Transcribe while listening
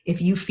If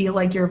you feel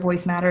like your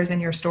voice matters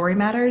and your story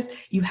matters,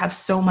 you have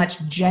so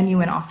much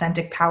genuine,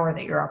 authentic power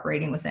that you're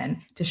operating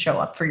within to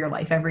show up for your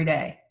life every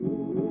day.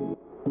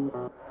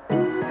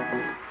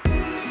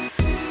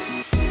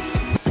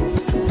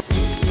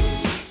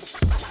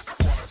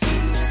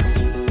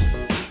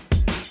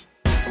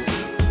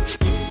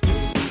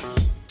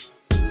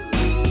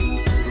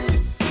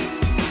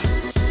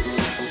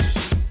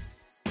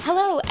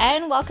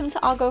 And welcome to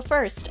I'll Go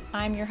First.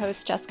 I'm your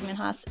host, Jessica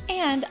Minhas,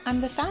 and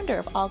I'm the founder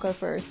of I'll Go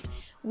First.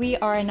 We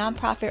are a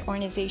nonprofit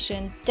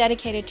organization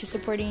dedicated to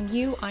supporting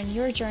you on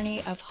your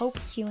journey of hope,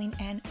 healing,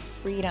 and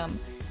freedom.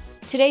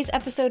 Today's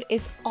episode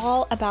is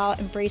all about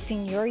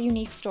embracing your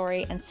unique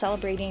story and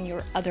celebrating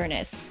your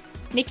otherness.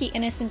 Nikki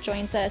Innocent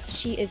joins us.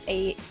 She is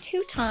a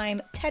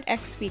two-time TEDx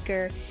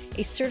speaker,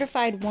 a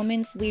certified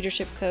women's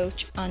leadership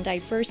coach on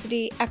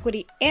diversity,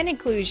 equity, and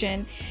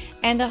inclusion,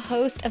 and the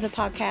host of the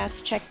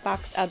podcast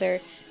Checkbox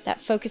Other that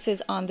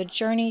focuses on the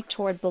journey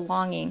toward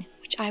belonging,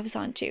 which I was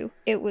on too.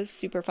 It was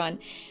super fun.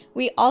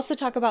 We also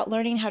talk about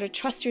learning how to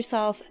trust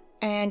yourself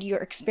and your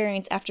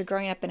experience after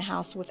growing up in a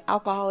house with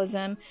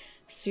alcoholism.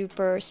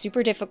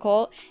 Super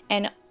difficult,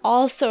 and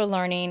also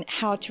learning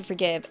how to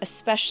forgive,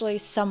 especially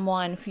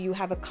someone who you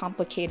have a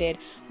complicated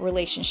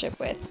relationship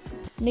with.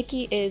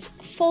 Nikki is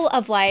full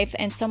of life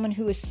and someone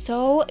who is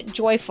so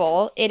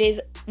joyful. It is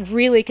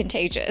really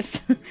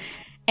contagious.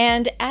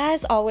 And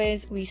as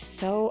always, we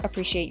so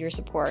appreciate your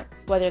support,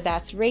 whether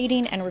that's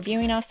rating and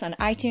reviewing us on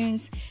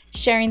iTunes,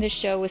 sharing the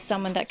show with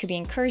someone that could be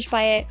encouraged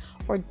by it,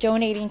 or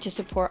donating to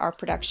support our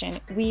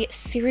production. We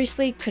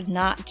seriously could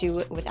not do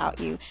it without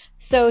you.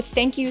 So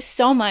thank you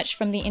so much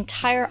from the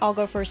entire I'll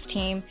Go First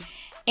team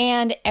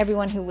and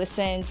everyone who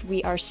listens.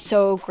 We are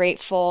so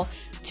grateful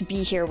to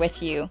be here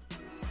with you.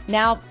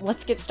 Now,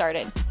 let's get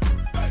started.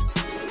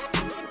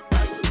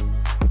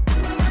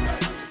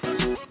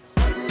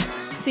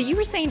 So you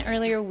were saying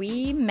earlier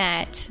we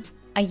met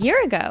a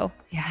year ago.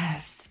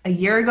 Yes, a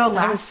year ago last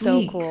week. That was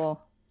so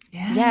cool.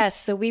 Yeah. Yes,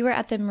 so we were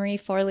at the Marie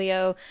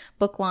Forleo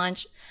book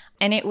launch,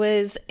 and it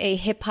was a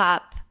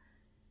hip-hop,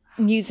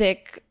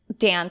 music,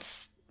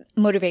 dance,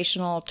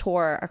 motivational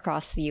tour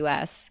across the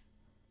U.S.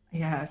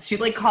 Yes, she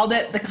called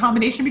it the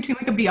combination between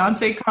a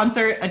Beyonce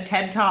concert, a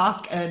TED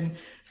Talk, and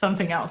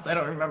something else. I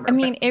don't remember. I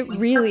mean, it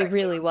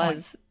really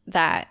was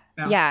that.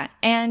 Yeah.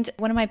 And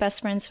one of my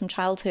best friends from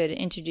childhood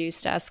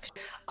introduced us.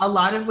 A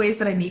lot of ways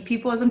that I meet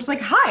people is I'm just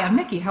like, hi, I'm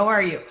Nikki. How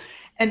are you?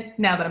 And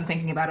now that I'm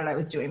thinking about it, I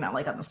was doing that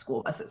on the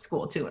school bus at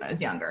school too when I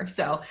was younger.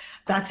 So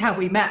that's how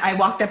we met. I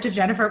walked up to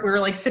Jennifer. We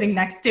were standing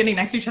next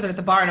to each other at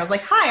the bar. And I was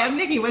like, hi, I'm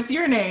Nikki. What's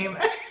your name?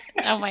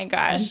 Oh my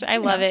gosh. I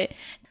love it.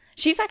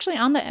 She's actually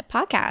on the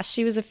podcast.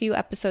 She was a few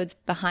episodes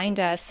behind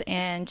us,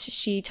 and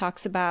she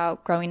talks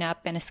about growing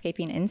up and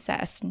escaping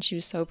incest. And she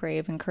was so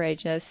brave and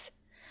courageous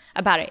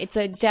about it. It's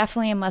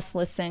definitely a must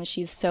listen.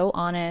 She's so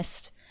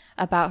honest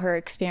about her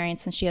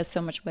experience, and she has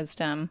so much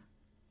wisdom.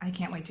 I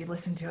can't wait to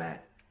listen to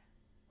it.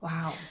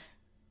 Wow.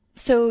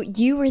 So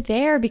you were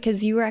there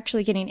because you were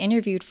actually getting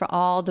interviewed for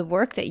all the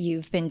work that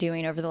you've been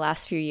doing over the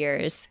last few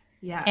years.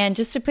 Yes. And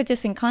just to put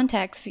this in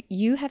context,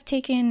 you have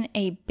taken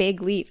a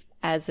big leap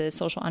as a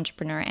social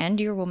entrepreneur,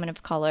 and you're a woman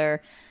of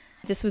color.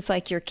 This was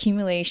your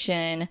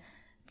accumulation,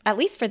 at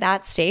least for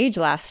that stage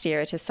last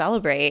year, to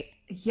celebrate.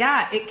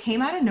 Yeah, it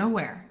came out of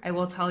nowhere, I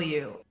will tell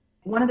you.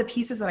 One of the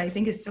pieces that I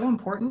think is so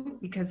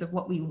important because of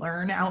what we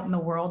learn out in the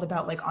world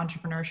about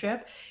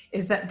entrepreneurship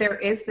is that there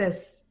is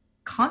this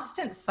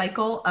constant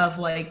cycle of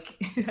I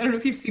don't know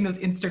if you've seen those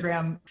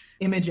Instagram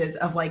images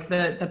of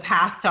the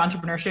path to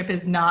entrepreneurship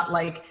is not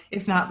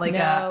it's not no,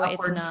 a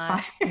upward it's not.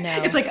 spiral.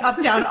 No. It's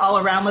up, down, all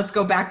around. Let's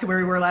go back to where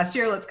we were last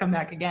year. Let's come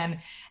back again.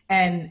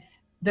 And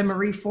the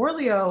Marie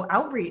Forleo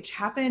outreach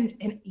happened,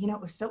 and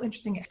it was so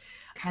interesting. It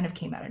kind of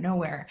came out of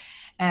nowhere.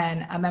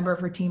 And a member of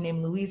her team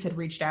named Louise had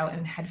reached out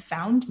and had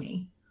found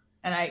me.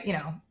 And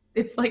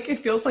it's it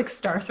feels like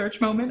Star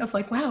Search moment of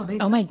wow.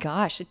 Oh my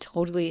gosh, it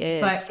totally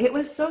is. But it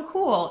was so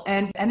cool,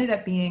 and ended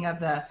up being of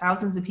the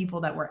thousands of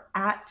people that were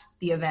at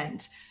the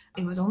event.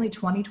 It was only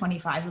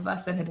 25 of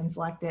us that had been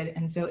selected.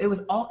 And so it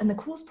was all, and the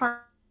coolest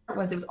part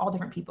was it was all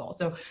different people.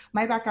 So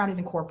my background is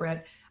in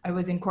corporate. I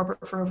was in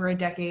corporate for over a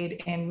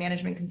decade in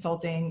management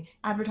consulting,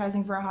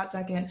 advertising for a hot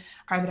second,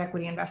 private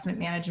equity investment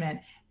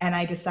management. And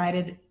I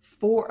decided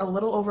a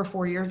little over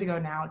 4 years ago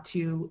now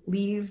to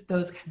leave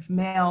those kind of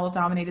male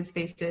dominated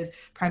spaces,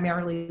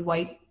 primarily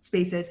white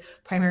spaces,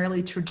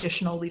 primarily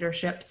traditional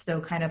leadership.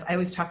 So I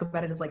always talk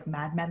about it as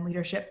Mad Men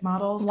leadership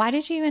models. Why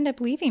did you end up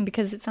leaving?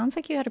 Because it sounds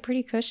like you had a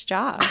pretty cush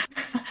job.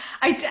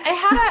 On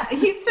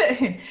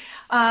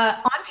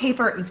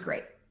paper, it was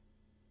great.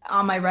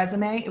 On my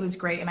resume, it was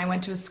great. And I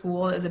went to a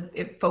school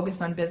it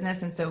focused on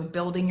business. And so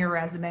building your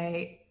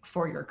resume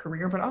for your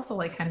career, but also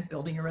kind of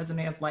building your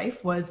resume of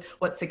life was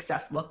what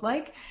success looked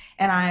like.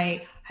 And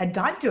I had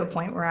gotten to a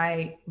point where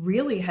I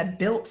really had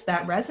built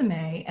that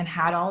resume and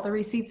had all the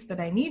receipts that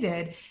I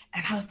needed.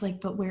 And I was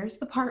but where's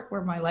the part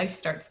where my life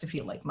starts to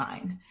feel like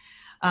mine?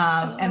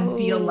 And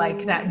feel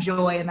that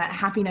joy and that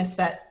happiness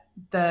that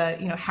the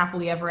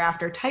happily ever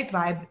after type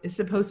vibe is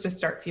supposed to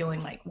start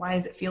feeling why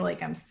does it feel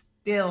like I'm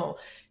still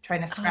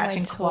trying to scratch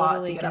and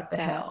claw to get up the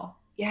hill.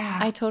 Yeah.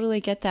 I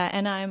totally get that.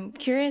 And I'm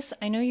curious,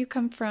 I know you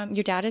come from,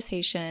 your dad is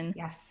Haitian.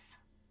 Yes.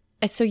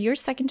 So you're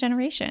second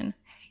generation.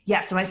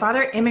 Yeah. So my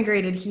father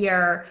immigrated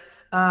here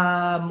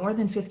more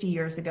than 50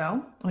 years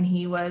ago when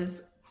he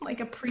was like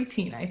a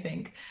preteen, I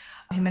think.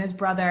 Him and his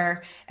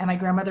brother, and my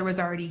grandmother was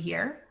already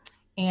here,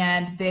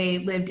 and they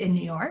lived in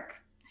New York.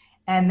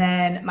 And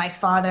then my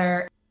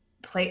father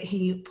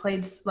played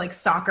like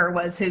soccer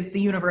was the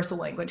universal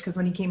language, because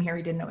when he came here,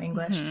 he didn't know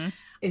English. Mm-hmm.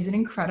 Is an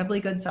incredibly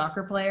good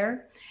soccer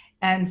player.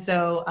 And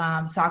so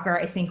soccer,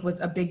 I think,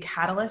 was a big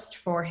catalyst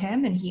for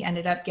him. And he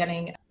ended up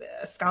getting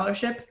a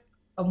scholarship,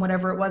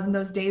 whatever it was in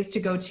those days, to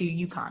go to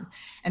UConn.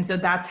 And so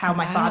that's how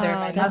my father and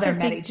my mother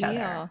met each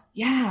other.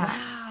 Yeah.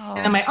 Wow.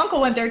 And then my uncle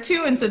went there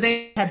too. And so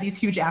they had these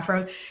huge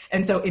afros.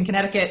 And so in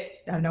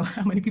Connecticut, I don't know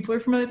how many people are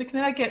familiar with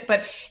Connecticut,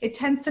 but it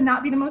tends to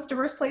not be the most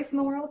diverse place in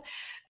the world.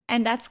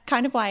 And that's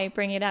kind of why I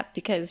bring it up,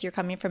 because you're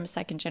coming from a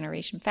second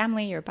generation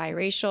family, you're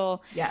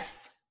biracial.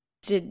 Yes.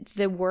 Did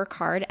the work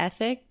hard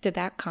ethic, did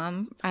that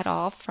come at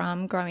all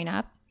from growing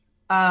up?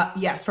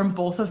 Yes, from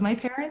both of my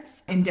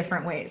parents in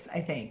different ways,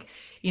 I think.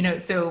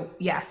 So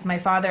yes, my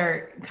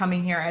father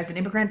coming here as an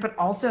immigrant, but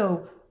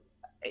also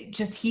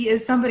just he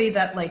is somebody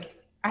that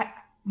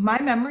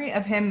my memory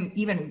of him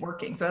even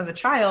working. So as a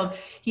child,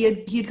 he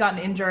had gotten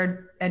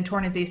injured and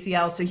torn his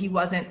ACL, so he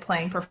wasn't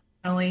playing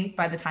professionally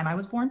by the time I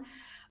was born.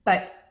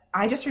 But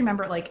I just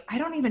remember, I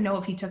don't even know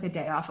if he took a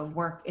day off of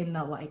work in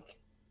the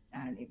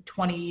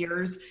 20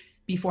 years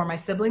before my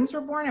siblings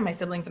were born, and my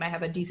siblings and I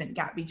have a decent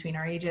gap between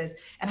our ages.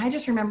 And I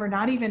just remember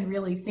not even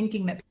really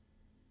thinking that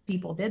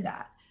people did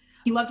that.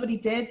 He loved what he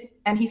did.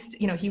 And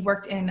he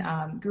worked in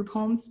group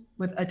homes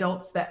with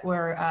adults that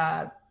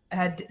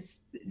had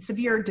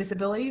severe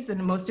disabilities.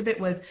 And most of it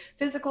was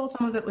physical.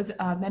 Some of it was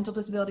mental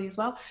disability as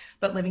well,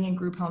 but living in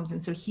group homes.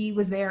 And so he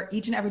was there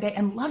each and every day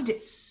and loved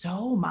it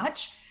so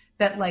much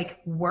that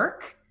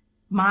work,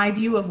 my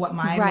view of what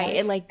my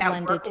it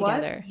blended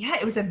together.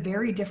 It was a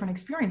very different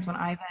experience when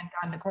I then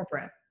got into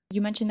corporate.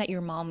 You mentioned that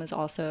your mom was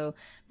also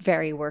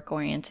very work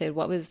oriented.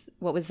 What was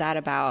that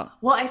about?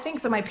 Well, I think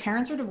so. My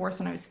parents were divorced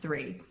when I was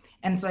 3.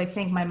 And so I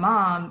think my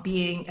mom,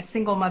 being a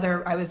single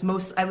mother, I was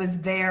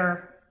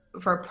there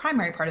for a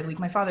primary part of the week.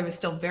 My father was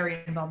still very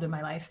involved in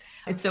my life.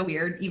 It's so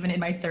weird. Even in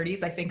my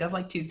 30s, I think of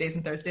Tuesdays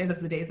and Thursdays as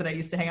the days that I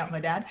used to hang out with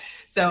my dad.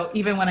 So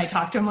even when I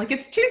talk to him,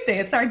 it's Tuesday,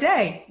 it's our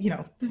day,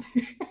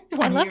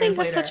 I love that you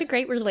have such a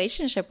great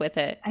relationship with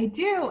it. I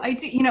do.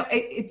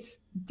 It's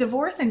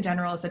divorce in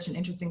general is such an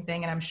interesting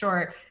thing. And I'm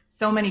sure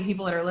so many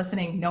people that are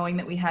listening, knowing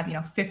that we have,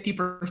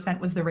 50%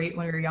 was the rate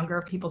when we were younger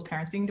of people's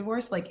parents being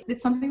divorced.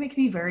 It's something that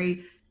can be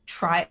very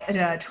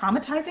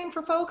traumatizing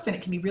for folks, and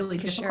it can be really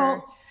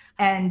difficult. Sure.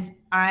 And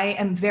I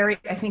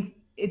think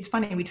it's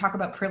funny, we talk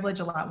about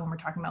privilege a lot when we're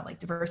talking about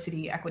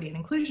diversity, equity, and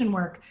inclusion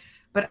work,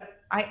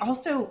 but I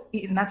also,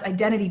 and that's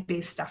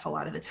identity-based stuff a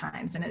lot of the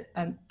times.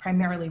 And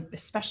primarily,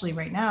 especially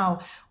right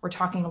now, we're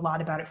talking a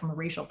lot about it from a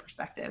racial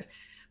perspective.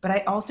 But I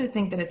also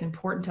think that it's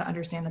important to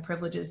understand the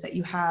privileges that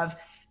you have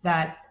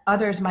that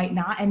others might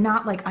not, and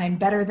not I'm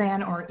better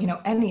than, or,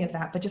 any of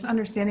that, but just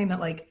understanding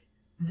that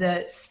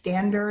the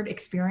standard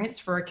experience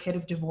for a kid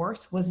of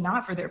divorce was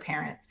not for their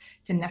parents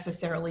to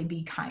necessarily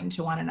be kind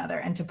to one another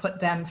and to put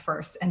them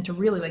first, and to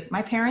really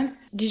my parents.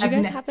 Did you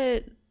guys have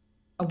a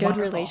good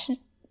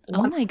relationship?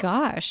 Oh my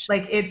gosh.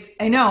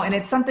 I know. And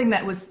it's something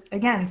that was,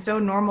 again, so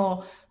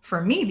normal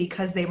for me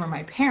because they were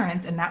my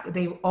parents, and that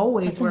they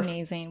always were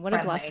amazing. What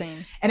friendly. A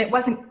blessing. And it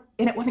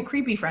wasn't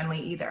creepy friendly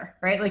either.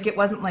 Right. It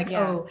wasn't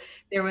oh,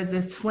 there was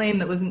this flame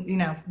that wasn't,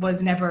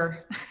 was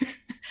never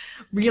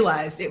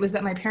realized. It was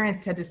that my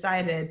parents had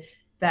decided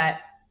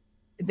that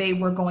they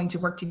were going to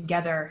work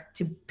together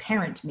to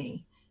parent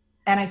me.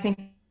 And I think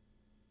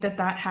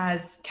that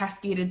has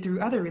cascaded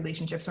through other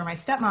relationships where my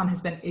stepmom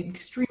has been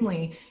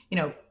extremely,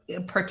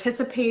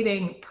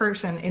 participating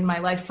person in my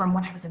life from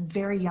when I was a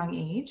very young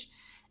age.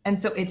 And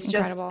so it's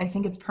incredible. I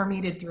think it's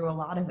permeated through a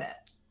lot of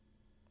it.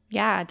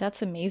 Yeah,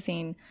 that's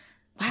amazing.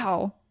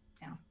 Wow.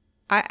 Yeah.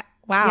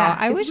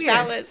 I wish weird.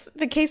 That was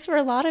the case for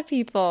a lot of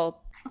people.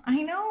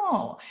 I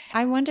know.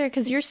 I wonder,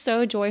 because you're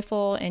so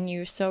joyful and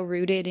you're so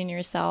rooted in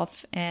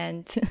yourself,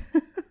 and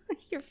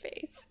your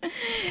face.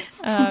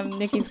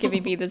 Nikki's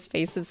giving me this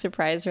face of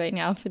surprise right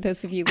now for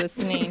those of you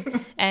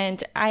listening.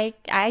 And I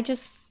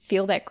just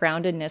feel that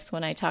groundedness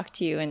when I talk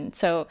to you. And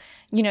so,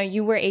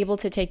 you were able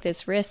to take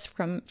this risk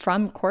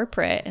from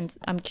corporate. And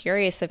I'm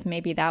curious if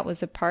maybe that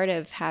was a part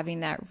of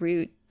having that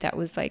root that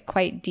was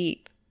quite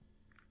deep.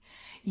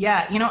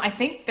 Yeah. I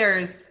think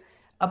there's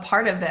a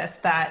part of this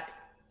that,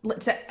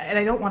 and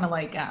I don't want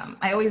to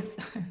I always,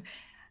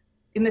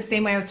 in the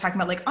same way I was talking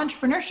about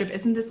entrepreneurship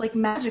isn't this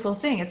magical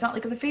thing. It's not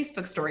the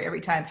Facebook story every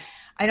time.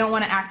 I don't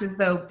want to act as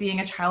though being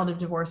a child of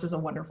divorce is a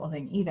wonderful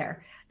thing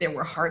either. There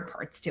were hard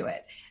parts to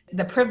it.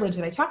 The privilege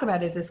that I talk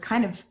about is this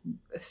kind of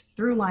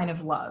through line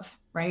of love,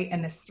 right?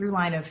 And this through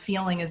line of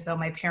feeling as though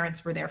my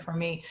parents were there for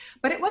me,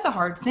 but it was a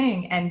hard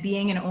thing. And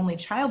being an only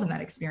child in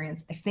that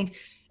experience, I think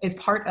is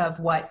part of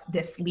what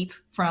this leap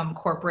from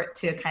corporate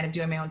to kind of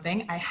doing my own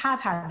thing. I have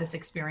had this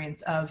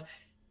experience of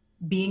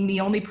being the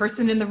only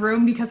person in the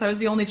room because I was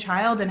the only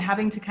child, and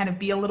having to kind of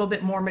be a little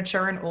bit more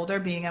mature and older,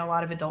 being in a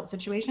lot of adult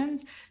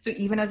situations. So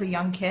even as a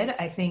young kid,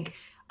 I think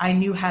I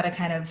knew how to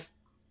kind of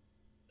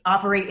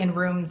operate in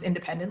rooms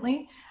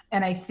independently.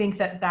 And I think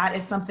that that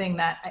is something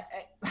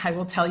that I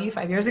will tell you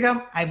 5 years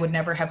ago, I would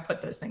never have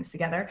put those things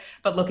together.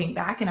 But looking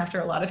back, and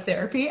after a lot of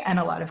therapy and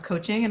a lot of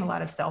coaching and a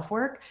lot of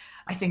self-work,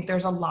 I think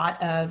there's a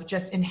lot of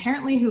just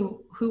inherently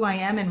who I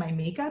am and my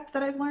makeup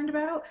that I've learned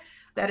about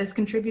that has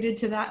contributed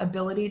to that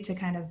ability to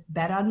kind of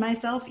bet on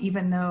myself,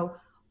 even though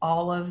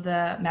all of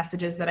the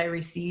messages that I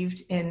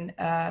received in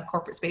a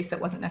corporate space that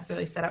wasn't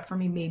necessarily set up for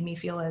me made me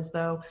feel as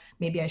though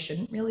maybe I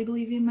shouldn't really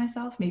believe in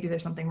myself. Maybe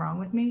there's something wrong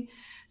with me.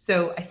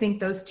 So I think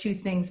those two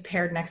things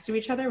paired next to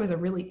each other was a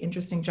really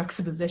interesting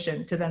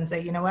juxtaposition to then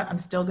say, you know what, I'm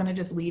still going to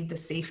just leave the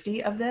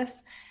safety of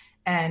this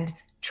and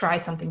try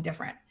something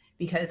different,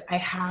 because I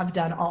have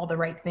done all the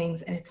right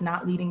things and it's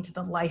not leading to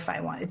the life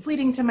I want. It's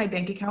leading to my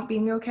bank account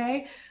being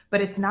okay,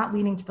 but it's not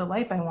leading to the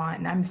life I want.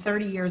 And I'm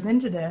 30 years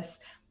into this,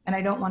 and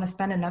I don't want to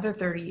spend another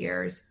 30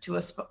 years to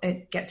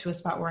get to a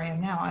spot where I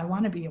am now. I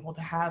want to be able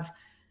to have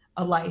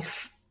a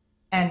life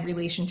and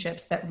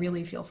relationships that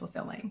really feel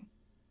fulfilling.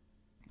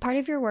 Part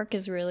of your work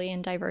is really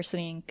in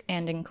diversity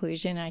and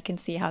inclusion. I can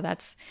see how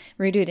that's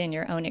rooted in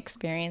your own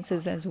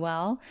experiences as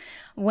well.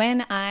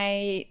 When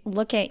I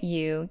look at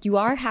you, you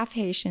are half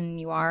Haitian,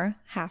 you are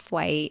half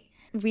white.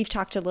 We've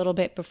talked a little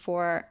bit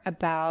before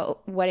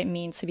about what it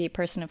means to be a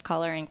person of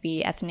color and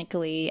be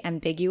ethnically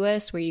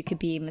ambiguous, where you could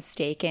be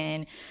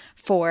mistaken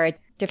for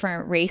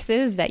different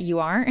races that you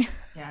aren't.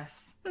 Yes.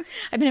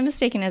 I've been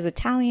mistaken as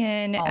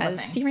Italian,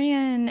 as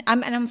Syrian,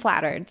 and I'm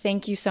flattered.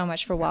 Thank you so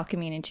much for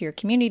welcoming into your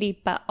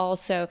community. But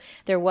also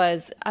there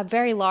was a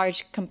very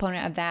large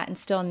component of that, and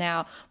still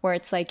now, where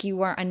it's like you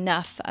weren't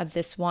enough of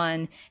this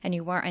one and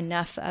you weren't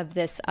enough of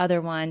this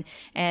other one.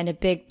 And a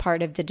big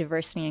part of the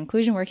diversity and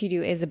inclusion work you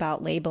do is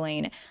about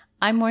labeling.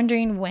 I'm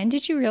wondering, when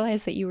did you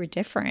realize that you were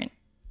different?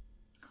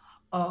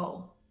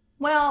 Oh,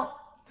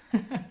 well,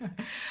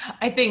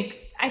 I think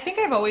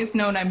I've always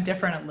known I'm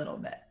different a little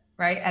bit.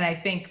 Right. And I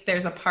think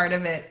there's a part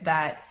of it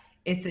that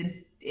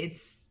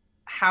it's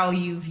how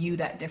you view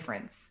that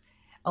difference.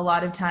 A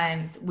lot of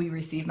times we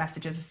receive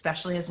messages,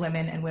 especially as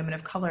women and women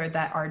of color,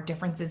 that our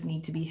differences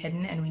need to be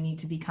hidden and we need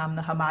to become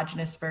the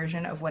homogenous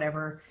version of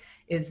whatever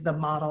is the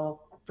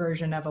model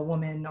version of a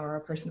woman or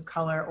a person of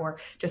color, or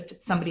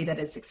just somebody that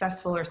is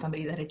successful or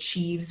somebody that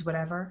achieves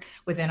whatever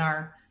within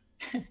our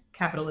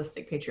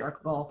capitalistic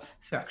patriarchal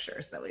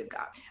structures that we've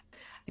got.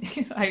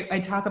 I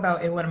talk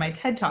about in one of my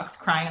TED Talks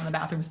crying in the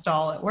bathroom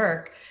stall at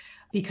work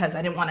because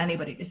I didn't want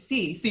anybody to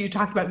see. So you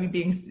talked about me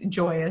being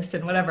joyous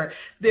and whatever.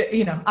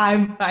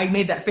 I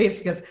made that face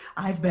because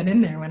I've been in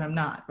there when I'm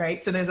not,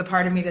 right? So there's a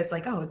part of me that's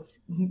like, oh, it's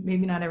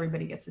maybe not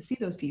everybody gets to see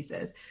those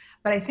pieces.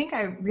 But I think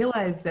I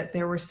realized that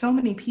there were so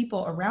many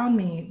people around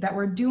me that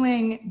were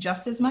doing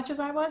just as much as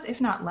I was, if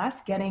not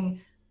less,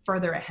 getting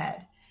further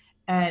ahead.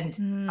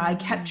 And I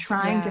kept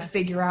trying to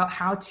figure out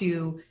how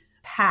to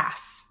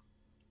pass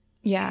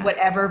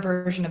whatever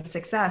version of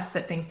success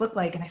that things look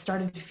like. And I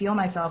started to feel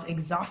myself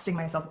exhausting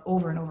myself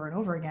over and over and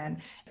over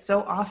again.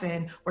 So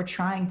often we're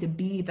trying to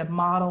be the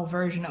model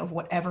version of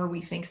whatever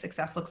we think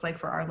success looks like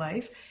for our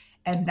life.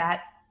 And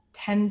that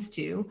tends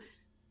to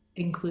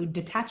include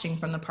detaching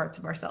from the parts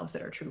of ourselves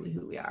that are truly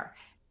who we are.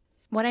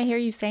 What I hear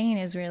you saying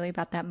is really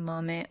about that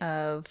moment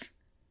of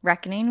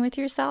reckoning with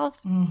yourself.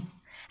 And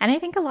I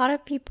think a lot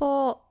of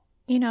people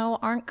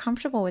aren't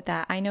comfortable with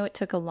that. I know it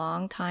took a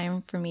long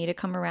time for me to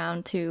come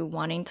around to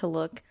wanting to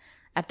look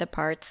at the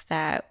parts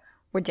that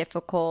were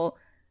difficult,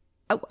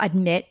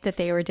 admit that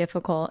they were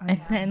difficult,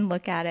 and then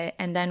look at it.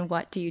 And then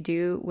what do you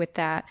do with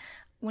that?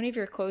 One of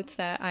your quotes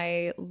that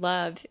I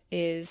love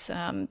is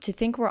to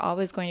think we're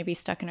always going to be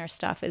stuck in our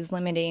stuff is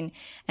limiting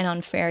and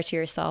unfair to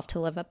yourself to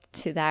live up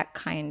to that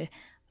kind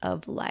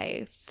of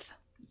life.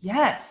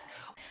 Yes.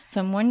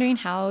 So I'm wondering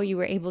how you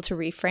were able to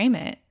reframe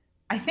it.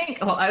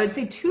 I would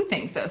say two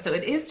things though. So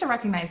it is to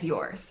recognize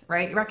yours,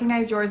 right?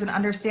 Recognize yours and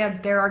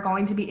understand there are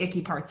going to be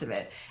icky parts of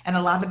it. And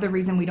a lot of the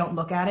reason we don't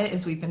look at it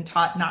is we've been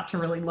taught not to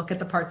really look at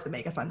the parts that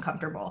make us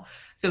uncomfortable.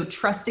 So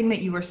trusting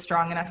that you are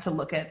strong enough to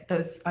look at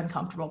those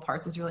uncomfortable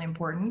parts is really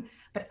important.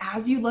 But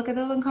as you look at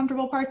those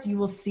uncomfortable parts, you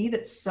will see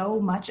that so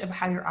much of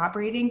how you're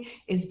operating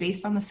is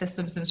based on the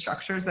systems and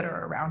structures that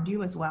are around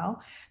you as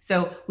well.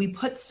 So we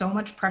put so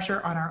much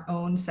pressure on our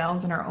own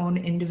selves and our own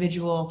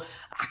individual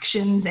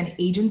actions and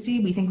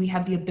agency. We think we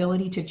have the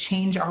ability to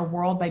change our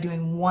world by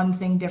doing one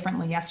thing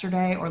differently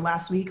yesterday or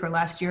last week or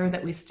last year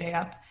that we stay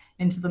up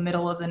into the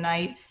middle of the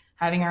night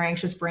having our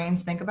anxious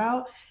brains think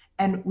about.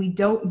 And we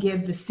don't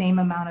give the same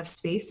amount of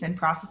space and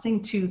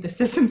processing to the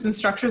systems and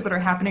structures that are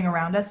happening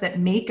around us that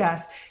make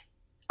us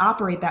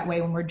operate that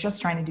way when we're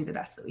just trying to do the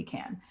best that we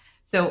can.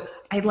 So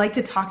I'd like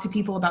to talk to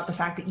people about the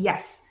fact that,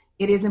 yes,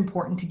 it is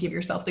important to give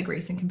yourself the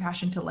grace and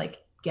compassion to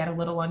get a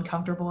little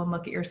uncomfortable and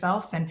look at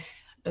yourself. And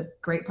the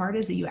great part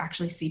is that you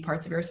actually see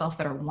parts of yourself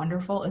that are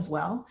wonderful as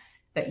well.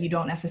 that you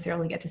don't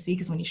necessarily get to see,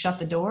 because when you shut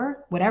the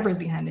door, whatever's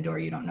behind the door,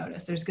 you don't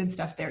notice. There's good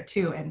stuff there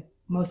too. And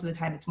most of the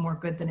time it's more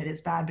good than it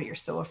is bad, but you're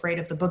so afraid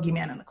of the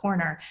boogeyman in the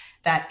corner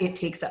that it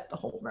takes up the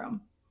whole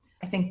room.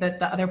 I think that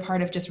the other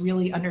part of just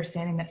really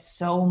understanding that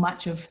so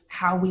much of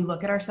how we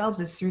look at ourselves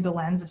is through the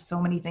lens of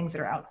so many things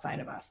that are outside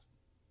of us.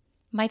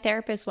 My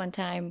therapist one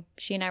time,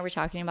 she and I were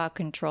talking about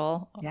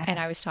control. Yes. And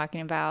I was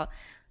talking about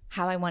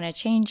how I want to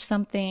change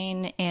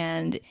something,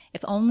 and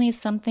if only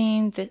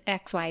something that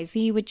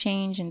XYZ would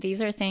change, and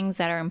these are things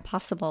that are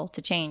impossible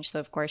to change. So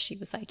of course she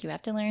was like, you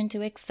have to learn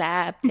to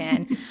accept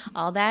and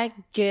all that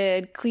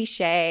good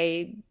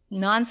cliche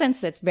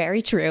nonsense that's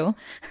very true.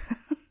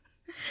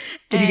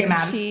 Did you get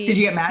mad? Did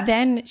you get mad?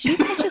 Then she's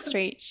such a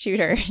straight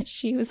shooter.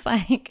 She was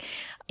like,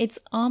 it's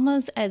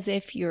almost as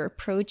if you're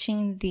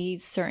approaching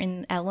these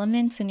certain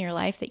elements in your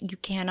life that you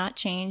cannot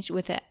change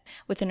with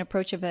an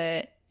approach of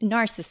a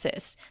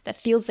narcissist that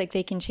feels like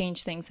they can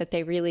change things that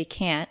they really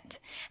can't.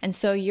 And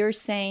so you're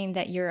saying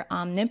that you're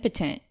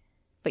omnipotent,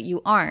 but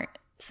you aren't.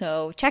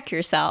 So check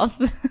yourself.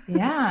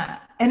 Yeah.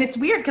 And it's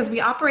weird because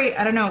we operate,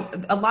 I don't know,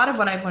 a lot of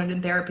what I've learned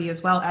in therapy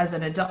as well as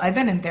an adult. I've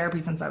been in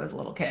therapy since I was a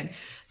little kid.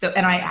 So,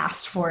 and I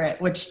asked for it,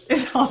 which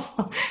is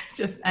also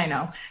just, I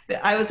know.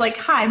 I was like,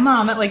 hi,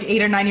 mom, at like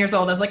 8 or 9 years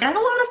old. I was like, I have a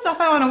lot of stuff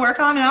I want to work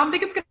on and I don't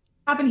think it's going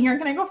to happen here.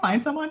 Can I go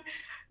find someone?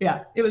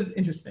 Yeah, it was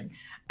interesting.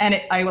 And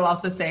I will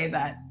also say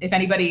that if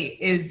anybody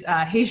is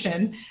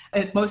Haitian,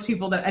 most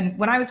people that, and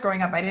when I was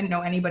growing up, I didn't know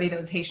anybody that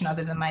was Haitian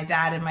other than my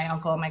dad and my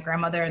uncle and my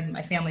grandmother and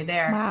my family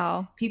there.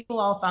 Wow. People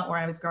all thought where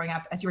I was growing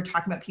up, as you were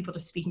talking about people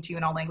just speaking to you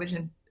in all language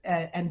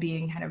and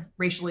being kind of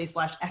racially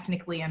 /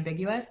 ethnically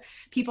ambiguous,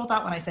 people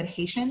thought when I said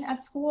Haitian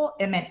at school,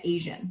 it meant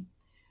Asian.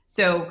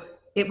 So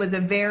it was a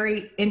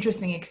very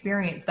interesting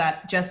experience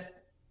that just,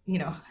 you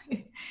know,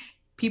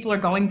 people are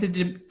going to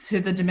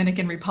the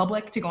Dominican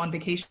Republic to go on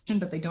vacation,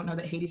 but they don't know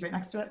that Haiti's right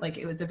next to it. Like,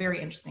 it was a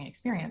very interesting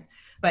experience.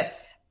 But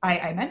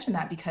I mentioned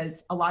that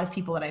because a lot of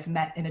people that I've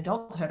met in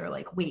adulthood are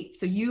like, wait,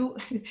 so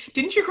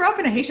didn't you grow up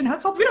in a Haitian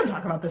household? We don't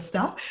talk about this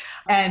stuff.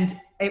 And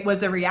it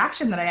was a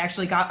reaction that I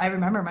actually got. I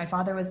remember my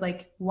father was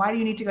like, why do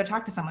you need to go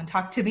talk to someone?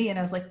 Talk to me. And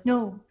I was like,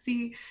 no,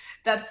 see,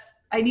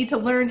 I need to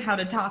learn how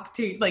to talk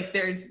to, like,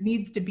 there's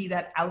needs to be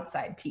that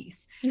outside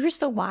piece. You were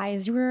so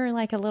wise. You were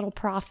like a little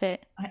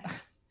prophet.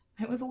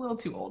 I was a little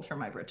too old for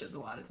my britches a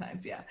lot of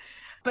times. Yeah.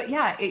 But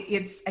yeah,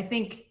 I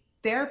think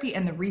therapy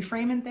and the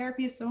reframe in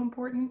therapy is so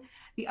important.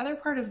 The other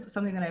part of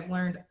something that I've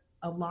learned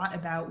a lot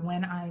about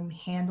when I'm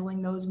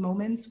handling those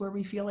moments where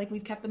we feel like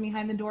we've kept them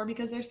behind the door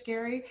because they're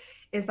scary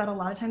is that a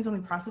lot of times when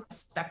we process the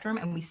spectrum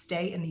and we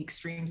stay in the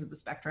extremes of the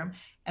spectrum,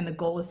 and the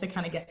goal is to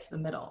kind of get to the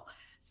middle.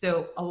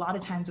 So a lot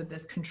of times with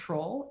this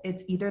control,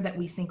 it's either that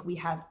we think we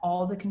have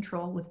all the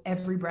control with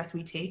every breath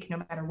we take, no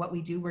matter what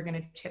we do, we're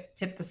going to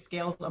tip the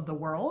scales of the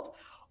world,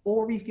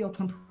 or we feel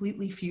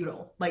completely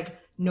futile. Like,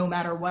 no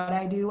matter what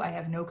I do, I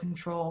have no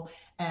control,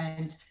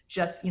 and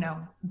just,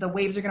 the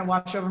waves are going to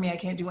wash over me. I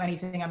can't do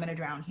anything. I'm going to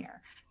drown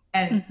here.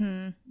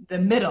 And the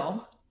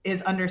middle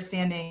is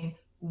understanding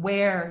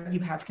where you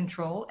have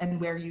control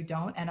and where you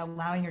don't, and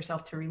allowing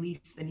yourself to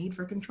release the need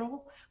for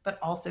control, but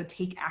also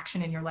take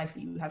action in your life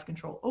that you have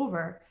control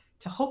over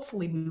to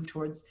hopefully move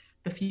towards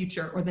the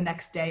future or the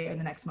next day or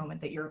the next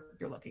moment that you're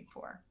looking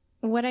for.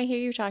 What I hear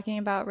you talking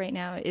about right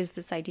now is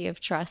this idea of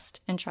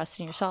trust, and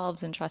trusting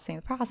yourselves and trusting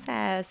the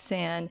process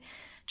and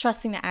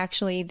trusting that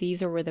actually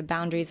these are where the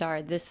boundaries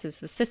are. This is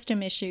the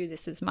system issue.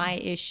 This is my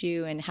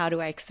issue. And how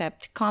do I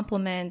accept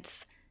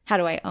compliments? How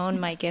do I own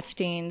my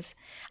giftings?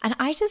 And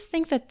I just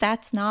think that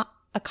that's not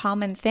a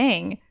common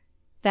thing,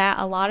 that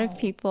a lot of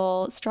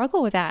people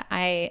struggle with that.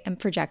 I am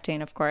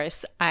projecting, of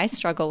course. I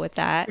struggle with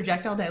that.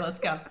 Project all day. Let's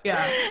go.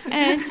 Yeah.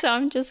 And so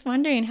I'm just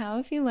wondering, how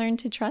have you learned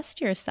to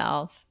trust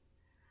yourself?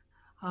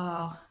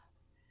 Oh,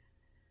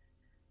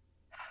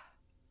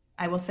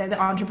 I will say the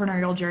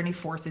entrepreneurial journey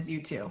forces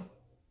you to.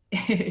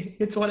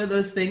 It's one of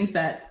those things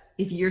that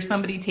if you're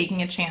somebody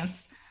taking a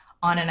chance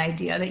on an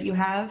idea that you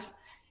have,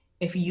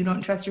 if you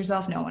don't trust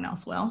yourself, no one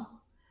else will.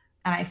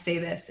 And I say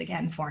this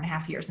again,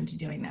 4.5 years into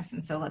doing this.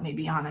 And so let me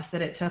be honest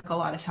that it took a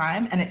lot of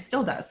time, and it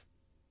still does.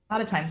 A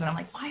lot of times when I'm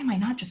like, why am I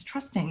not just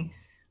trusting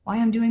why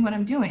I'm doing what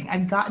I'm doing?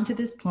 I've gotten to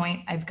this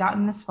point. I've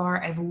gotten this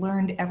far. I've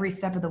learned every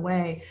step of the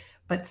way.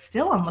 But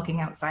still I'm looking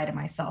outside of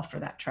myself for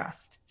that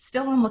trust.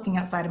 Still I'm looking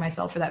outside of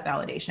myself for that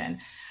validation.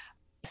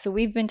 So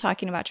we've been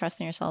talking about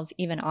trusting ourselves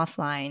even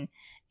offline.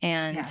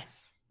 And yes.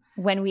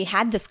 When we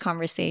had this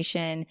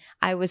conversation,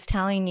 I was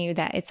telling you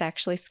that it's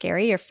actually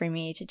scarier for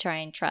me to try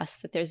and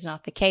trust that there's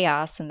not the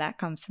chaos, and that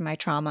comes from my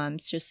trauma. I'm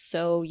just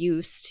so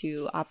used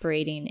to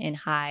operating in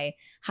high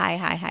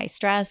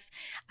stress.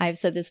 I've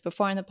said this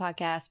before in the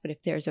podcast, but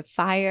if there's a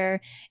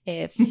fire,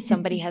 if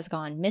somebody has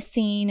gone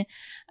missing,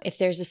 if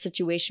there's a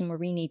situation where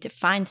we need to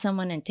find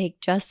someone and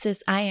take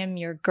justice, I am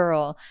your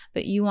girl.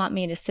 But you want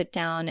me to sit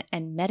down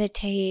and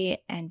meditate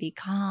and be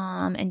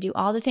calm and do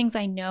all the things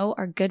I know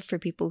are good for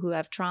people who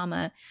have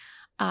trauma.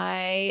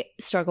 I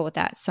struggle with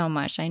that so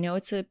much. I know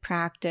it's a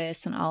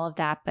practice and all of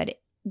that,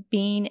 but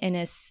being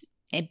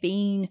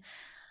being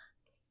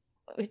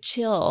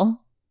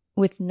chill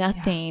with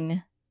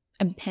nothing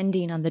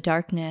impending on the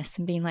darkness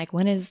and being like,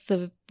 when is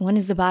the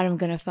bottom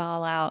going to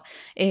fall out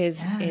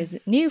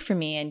is new for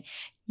me. And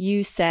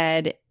you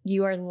said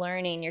you are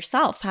learning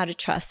yourself how to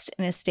trust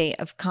in a state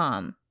of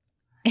calm.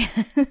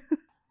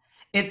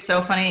 It's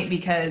so funny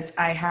because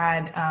I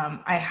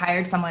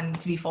hired someone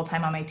to be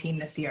full-time on my team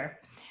this year,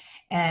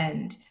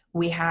 and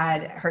we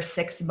had her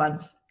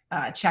 6-month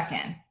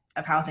check-in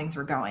of how things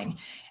were going.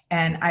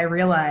 And I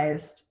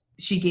realized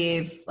she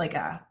gave like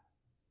a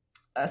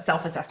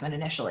self-assessment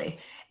initially.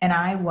 And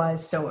I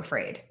was so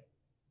afraid.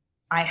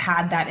 I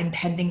had that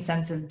impending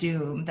sense of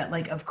doom that,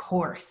 like, of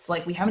course,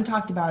 like, we haven't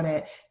talked about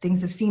it.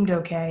 Things have seemed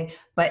okay.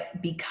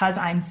 But because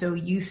I'm so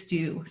used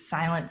to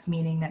silence,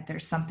 meaning that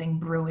there's something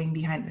brewing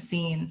behind the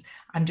scenes,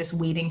 I'm just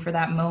waiting for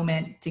that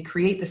moment to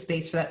create the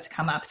space for that to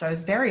come up. So I was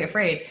very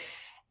afraid.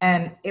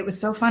 And it was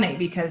so funny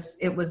because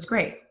it was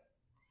great.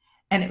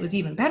 And it was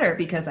even better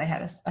because I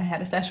had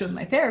a session with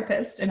my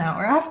therapist an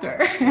hour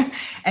after.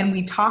 And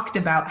we talked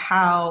about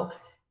how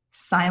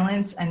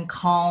silence and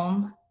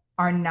calm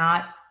are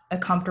not a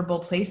comfortable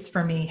place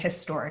for me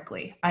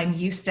historically. I'm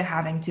used to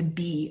having to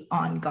be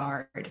on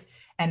guard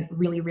and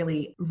really,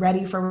 really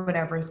ready for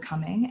whatever is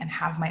coming and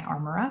have my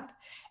armor up.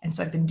 And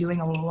so I've been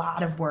doing a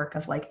lot of work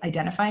of like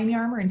identifying the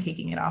armor and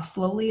taking it off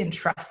slowly and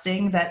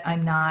trusting that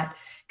I'm not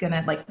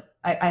gonna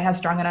I have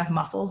strong enough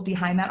muscles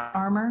behind that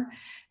armor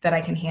that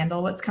I can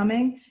handle what's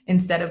coming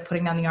instead of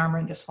putting down the armor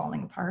and just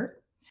falling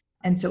apart.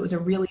 And so it was a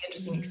really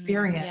interesting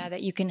experience. Yeah,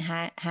 that you can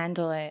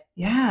handle it.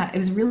 Yeah, it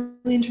was a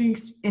really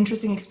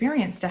interesting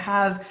experience to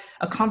have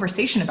a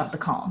conversation about the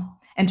calm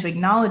and to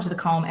acknowledge the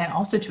calm and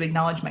also to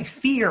acknowledge my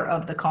fear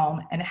of the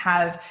calm and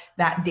have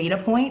that data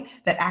point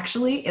that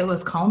actually it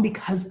was calm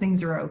because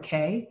things are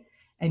okay,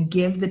 and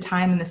give the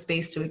time and the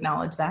space to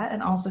acknowledge that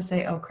and also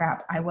say, oh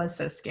crap, I was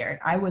so scared.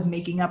 I was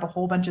making up a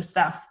whole bunch of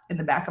stuff in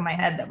the back of my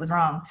head that was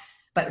wrong.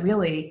 But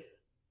really,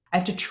 I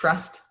have to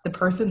trust the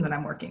person that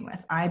I'm working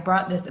with. I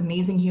brought this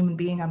amazing human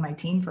being on my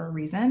team for a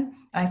reason.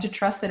 I have to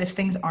trust that if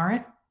things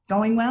aren't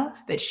going well,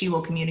 that she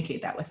will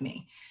communicate that with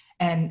me.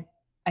 And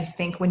I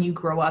think when you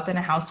grow up in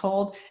a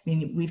household, I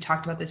mean, we've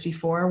talked about this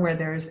before, where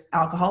there's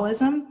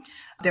alcoholism,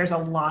 there's a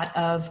lot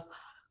of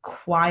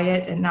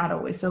quiet and not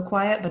always so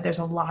quiet, but there's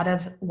a lot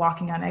of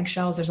walking on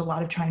eggshells. There's a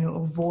lot of trying to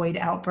avoid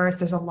outbursts.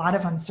 There's a lot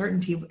of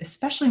uncertainty,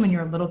 especially when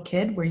you're a little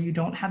kid where you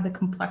don't have the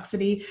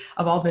complexity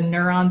of all the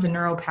neurons and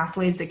neural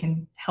pathways that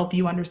can help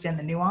you understand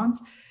the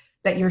nuance,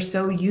 that you're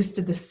so used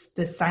to this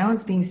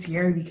silence being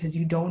scary because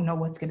you don't know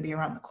what's going to be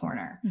around the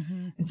corner.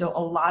 Mm-hmm. And so a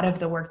lot of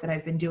the work that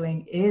I've been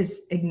doing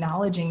is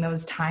acknowledging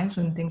those times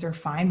when things are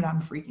fine, but I'm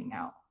freaking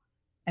out,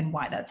 and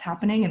why that's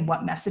happening and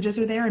what messages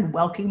are there, and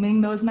welcoming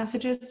those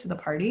messages to the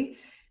party.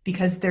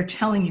 Because they're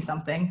telling you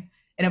something,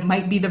 and it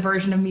might be the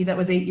version of me that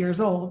was 8 years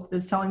old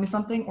that's telling me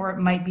something, or it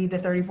might be the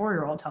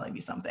 34-year-old telling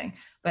me something,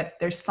 but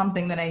there's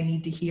something that I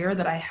need to hear,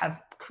 that I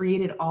have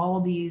created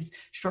all these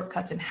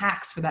shortcuts and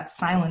hacks for that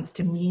silence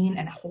to mean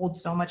and hold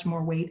so much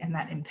more weight. And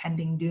that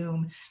impending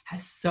doom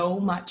has so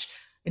much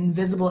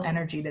invisible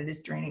energy that is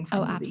draining from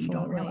you that you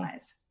don't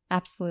realize.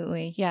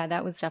 Absolutely. Yeah,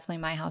 that was definitely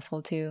my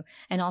household too.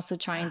 And also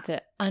trying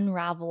to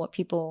unravel what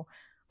people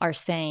are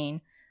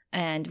saying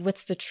and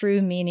what's the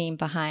true meaning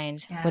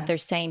behind what they're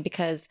saying.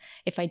 Because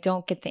if I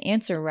don't get the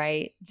answer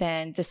right,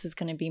 then this is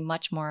going to be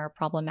much more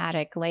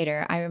problematic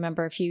later. I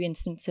remember a few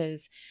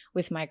instances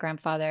with my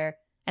grandfather,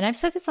 and I've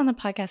said this on the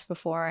podcast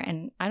before,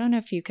 and I don't know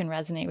if you can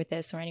resonate with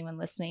this or anyone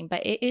listening,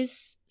 but it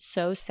is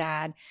so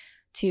sad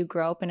to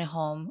grow up in a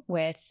home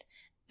with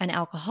an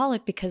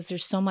alcoholic because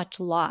there's so much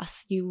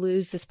loss. You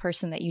lose this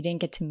person that you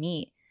didn't get to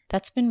meet.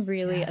 That's been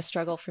really a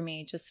struggle for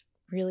me, just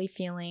really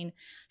feeling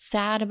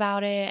sad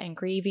about it and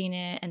grieving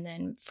it, and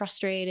then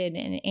frustrated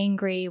and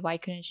angry. Why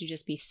couldn't you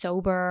just be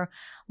sober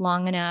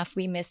long enough?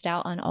 We missed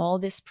out on all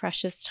this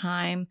precious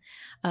time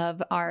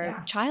of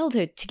our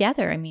childhood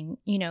together. I mean,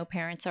 you know,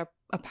 parents are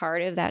a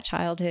part of that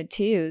childhood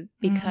too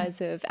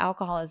because of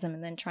alcoholism,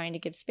 and then trying to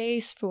give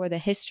space for the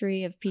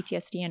history of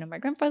PTSD. I know my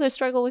grandfather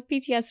struggled with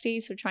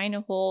PTSD, so trying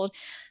to hold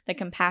the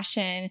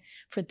compassion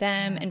for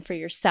them and for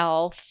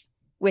yourself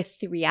with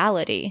the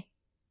reality.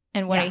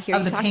 And what I hear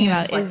you talking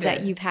about is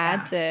that you've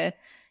had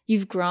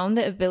you've grown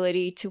the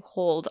ability to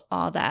hold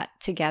all that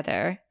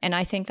together. And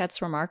I think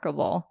that's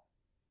remarkable.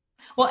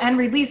 Well, and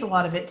release a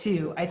lot of it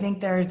too. I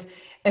think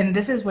and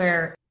this is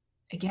where,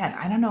 again,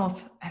 I don't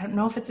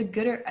know if it's a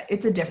good or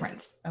it's a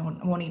difference. I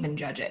won't even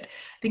judge it.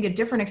 I think a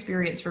different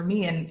experience for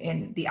me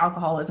in the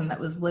alcoholism that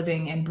was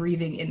living and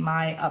breathing in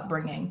my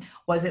upbringing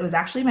it was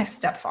actually my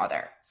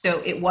stepfather.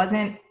 So it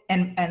wasn't,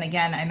 and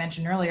again, I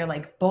mentioned earlier,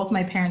 like both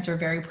my parents were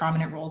very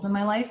prominent roles in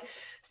my life.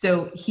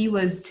 So he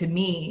was, to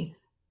me,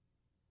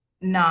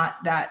 not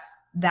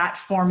that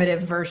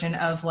formative version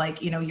of, like,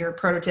 you know, your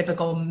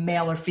prototypical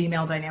male or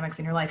female dynamics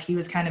in your life. He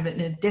was kind of an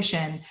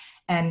addition,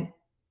 and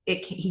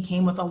he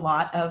came with a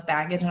lot of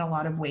baggage and a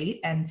lot of weight.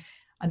 And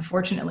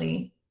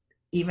unfortunately,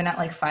 even at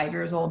like 5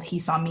 years old, he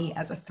saw me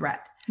as a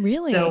threat.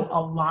 Really? So a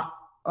lot.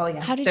 Oh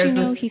yeah. How did you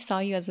know he saw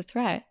you as a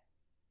threat?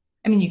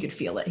 I mean, you could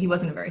feel it. He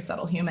wasn't a very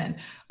subtle human.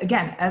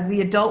 Again, as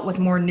the adult with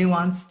more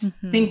nuanced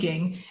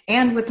thinking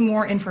and with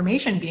more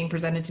information being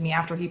presented to me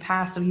after he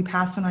passed. So he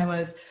passed when I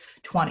was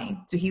 20.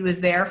 So he was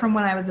there from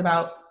when I was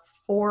about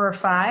 4 or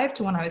 5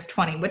 to when I was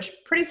 20, which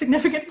pretty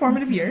significant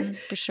formative years.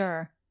 For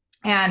sure.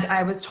 And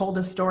I was told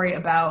a story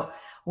about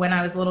when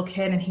I was a little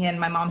kid and he and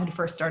my mom had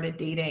first started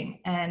dating,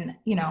 and,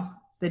 you know,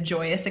 the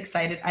joyous,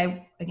 excited,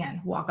 I, again,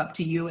 walk up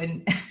to you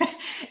and,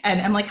 and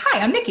I'm like, hi,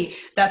 I'm Nikki.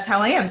 That's how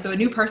I am. So a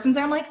new person's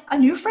there. I'm like, a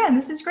new friend.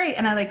 This is great.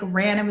 And I like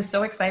ran and was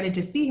so excited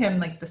to see him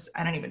like this.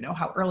 I don't even know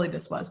how early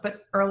this was,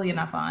 but early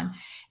enough on.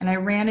 And I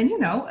ran and, you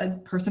know, a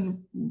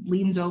person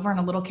leans over and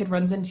a little kid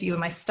runs into you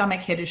and my stomach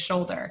hit his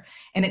shoulder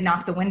and it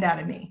knocked the wind out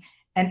of me.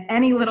 And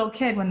any little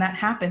kid, when that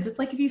happens, it's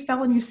like if you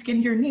fell and you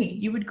skinned your knee,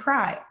 you would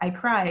cry. I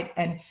cried.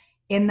 And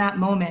in that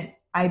moment,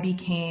 I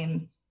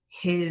became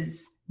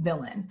his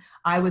villain.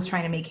 I was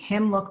trying to make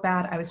him look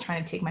bad. I was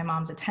trying to take my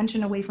mom's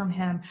attention away from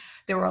him.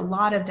 There were a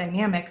lot of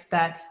dynamics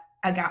that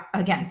I got,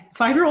 again,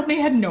 5-year-old me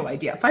had no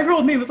idea.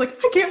 5-year-old me was like,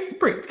 I can't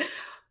breathe.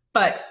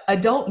 But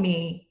adult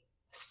me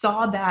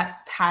saw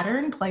that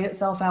pattern play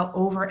itself out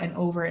over and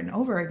over and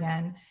over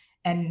again.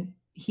 And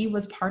he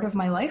was part of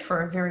my life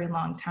for a very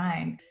long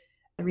time.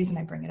 The reason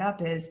I bring it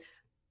up is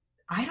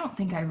I don't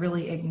think I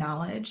really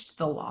acknowledged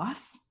the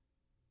loss.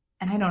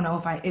 And I don't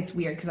know if it's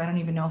weird because I don't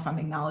even know if I'm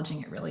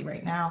acknowledging it really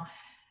right now,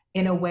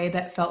 in a way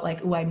that felt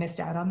like, oh, I missed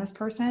out on this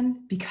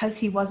person because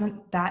he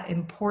wasn't that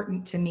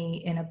important to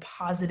me in a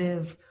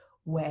positive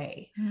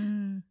way.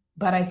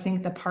 But I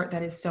think the part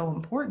that is so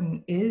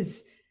important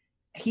is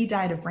he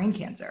died of brain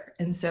cancer.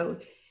 And so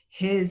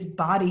his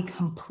body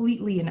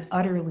completely and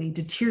utterly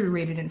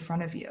deteriorated in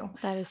front of you.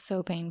 That is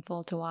so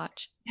painful to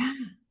watch. Yeah.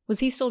 Was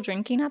he still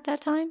drinking at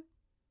that time?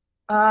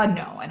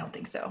 No, I don't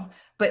think so.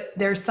 But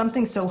there's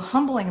something so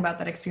humbling about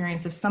that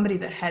experience of somebody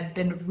that had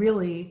been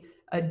really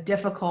a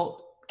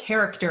difficult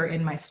character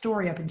in my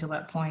story up until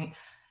that point.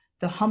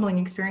 The humbling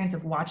experience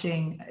of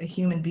watching a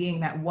human being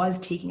that was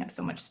taking up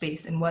so much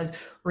space and was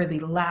really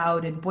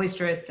loud and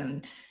boisterous.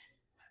 And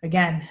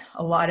again,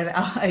 a lot of,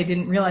 I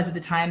didn't realize at the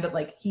time, but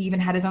like he even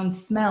had his own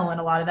smell and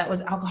a lot of that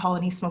was alcohol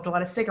and he smoked a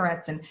lot of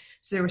cigarettes. And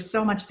so there was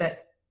so much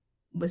that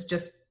was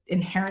just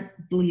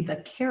inherently the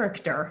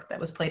character that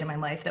was played in my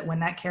life, that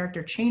when that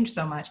character changed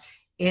so much,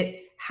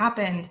 it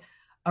happened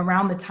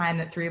around the time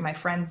that 3 of my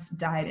friends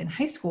died in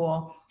high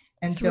school.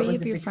 And so it was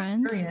this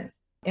experience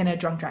in a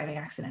drunk driving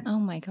accident. Oh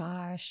my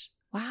gosh.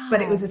 Wow.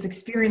 But it was this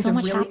experience of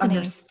really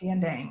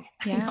understanding.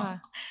 Yeah.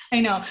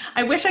 I know.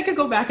 I wish I could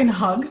go back and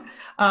hug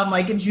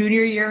like a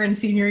junior year and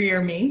senior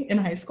year me in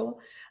high school.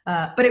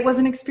 But it was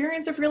an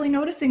experience of really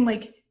noticing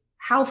like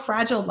how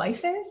fragile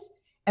life is.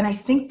 And I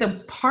think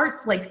the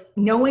parts, like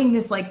knowing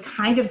this like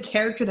kind of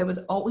character that was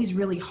always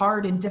really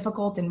hard and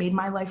difficult and made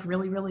my life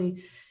really,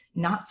 really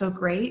not so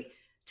great,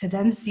 to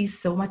then see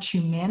so much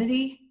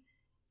humanity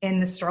in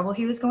the struggle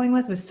he was going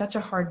with was such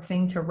a hard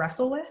thing to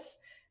wrestle with,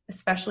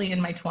 especially in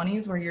my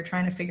 20s where you're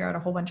trying to figure out a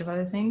whole bunch of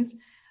other things.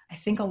 I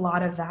think a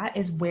lot of that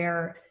is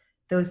where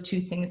those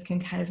two things can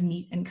kind of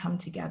meet and come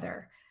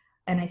together.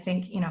 And I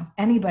think, you know,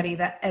 anybody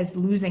that is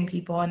losing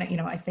people, and, you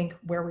know, I think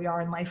where we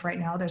are in life right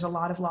now, there's a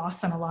lot of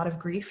loss and a lot of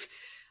grief.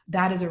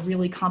 That is a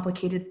really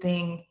complicated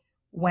thing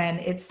when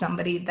it's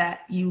somebody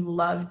that you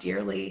love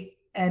dearly.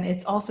 And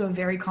it's also a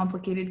very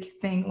complicated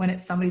thing when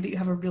it's somebody that you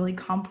have a really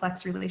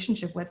complex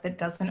relationship with that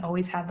doesn't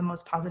always have the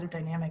most positive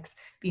dynamics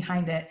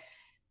behind it.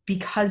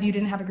 Because you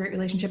didn't have a great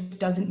relationship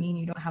doesn't mean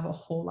you don't have a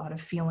whole lot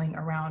of feeling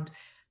around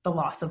the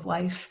loss of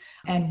life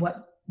and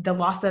what the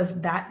loss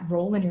of that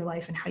role in your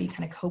life and how you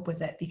kind of cope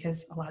with it.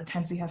 Because a lot of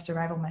times we have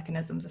survival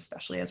mechanisms,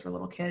 especially as we're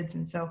little kids.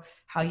 And so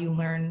how you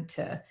learn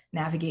to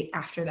navigate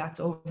after that's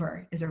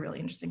over is a really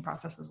interesting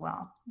process as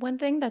well. One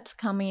thing that's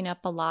coming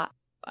up a lot,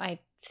 I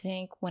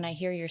think when I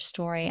hear your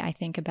story, I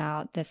think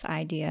about this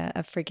idea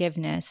of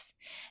forgiveness.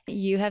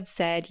 You have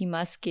said you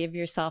must give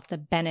yourself the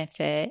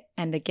benefit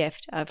and the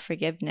gift of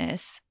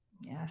forgiveness.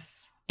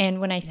 Yes.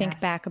 And when I think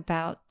back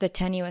about the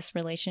tenuous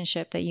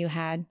relationship that you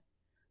had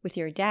with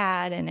your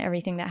dad and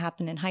everything that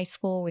happened in high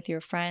school with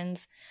your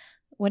friends,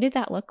 what did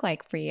that look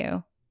like for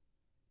you?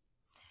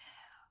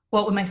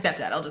 Well, with my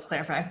stepdad, I'll just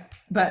clarify.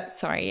 But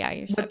sorry, yeah,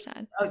 your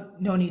stepdad.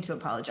 No need to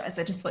apologize.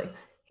 I just like,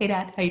 hey,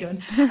 Dad, how you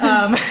doing?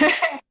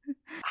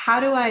 How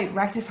do I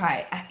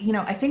rectify? You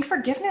know, I think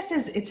forgiveness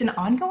it's an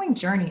ongoing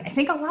journey. I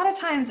think a lot of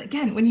times,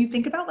 again, when you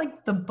think about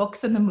like the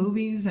books and the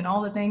movies and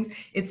all the things,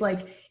 it's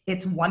like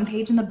it's one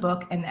page in the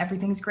book and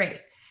everything's great.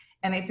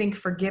 And I think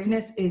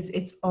forgiveness is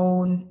its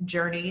own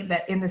journey,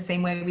 that in the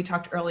same way we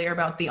talked earlier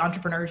about the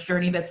entrepreneur's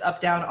journey that's up,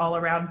 down, all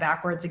around,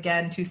 backwards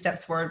again, 2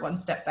 steps forward, 1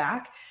 step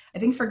back. I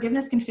think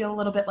forgiveness can feel a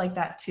little bit like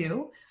that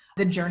too,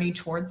 the journey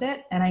towards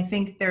it. And I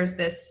think there's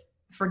this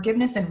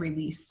forgiveness and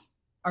release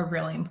are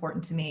really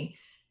important to me,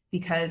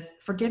 because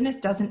forgiveness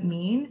doesn't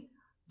mean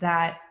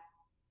that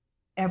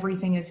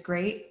everything is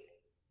great.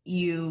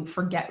 You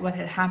forget what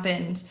had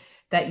happened,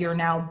 that you're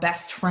now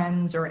best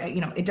friends, or,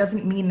 you know, it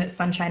doesn't mean that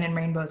sunshine and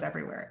rainbows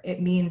everywhere.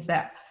 It means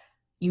that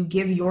you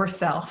give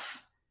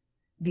yourself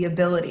the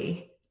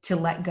ability to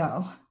let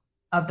go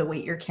of the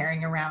weight you're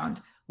carrying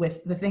around,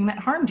 with the thing that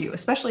harmed you,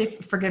 especially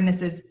if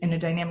forgiveness is in a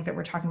dynamic that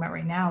we're talking about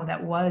right now.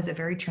 That was a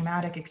very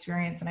traumatic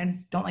experience. And I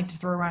don't like to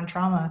throw around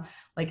trauma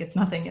like it's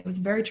nothing. It was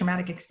a very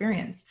traumatic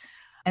experience.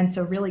 And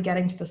so really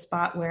getting to the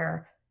spot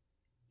where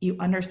you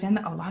understand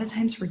that a lot of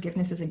times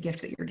forgiveness is a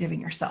gift that you're giving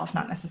yourself,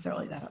 not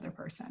necessarily that other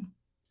person.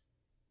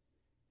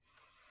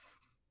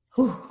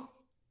 Whew,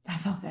 that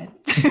felt good.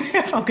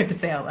 It felt good to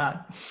say out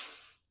loud.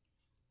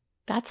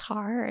 That's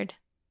hard.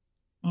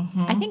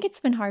 Mm-hmm. I think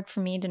it's been hard for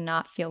me to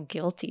not feel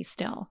guilty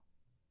still.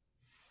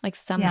 Like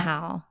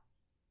somehow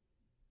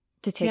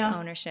to take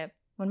ownership.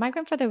 When my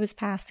grandfather was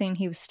passing,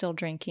 he was still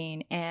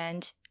drinking,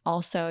 and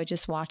also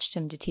just watched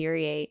him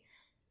deteriorate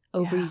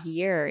over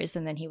years,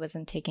 and then he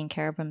wasn't taking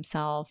care of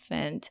himself.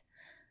 And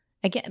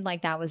again,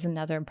 like that was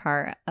another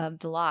part of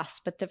the loss.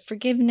 But the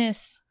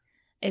forgiveness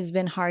has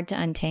been hard to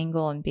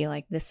untangle and be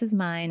like, this is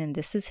mine and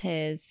this is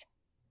his.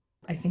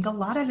 I think a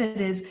lot of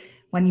it is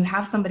when you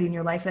have somebody in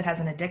your life that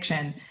has an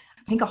addiction.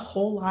 I think a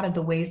whole lot of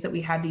the ways that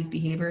we have these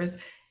behaviors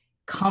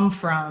come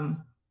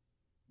from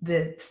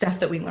the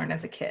stuff that we learned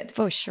as a kid.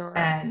 For sure.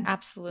 And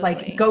absolutely.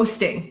 Like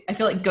ghosting. I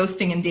feel like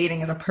ghosting and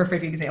dating is a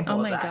perfect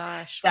example of that. Oh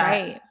my gosh.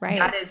 Right.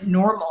 That is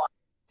normal.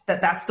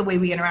 That's the way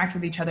we interact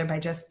with each other, by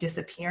just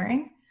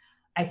disappearing.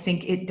 I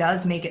think it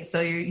does make it so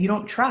you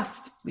don't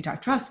trust. We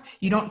talk trust.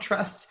 You don't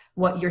trust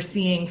what you're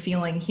seeing,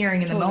 feeling,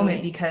 hearing in the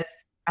moment, because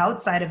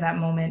outside of that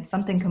moment,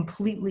 something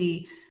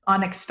completely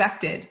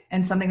unexpected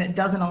and something that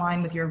doesn't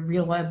align with your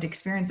real lived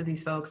experience of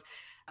these folks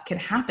can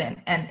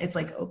happen. And it's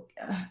like,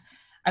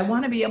 I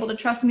want to be able to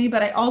trust me,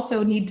 but I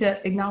also need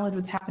to acknowledge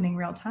what's happening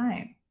real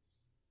time.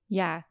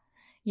 Yeah.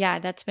 Yeah.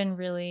 That's been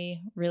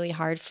really, really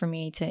hard for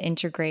me to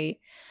integrate.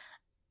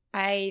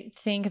 I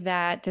think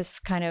that this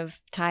kind of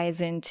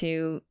ties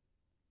into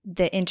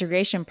the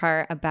integration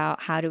part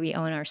about how do we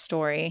own our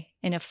story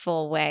in a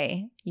full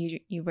way.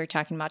 You were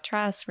talking about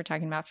trust. We're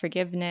talking about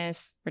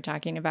forgiveness. We're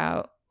talking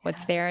about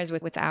what's theirs,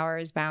 what's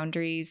ours,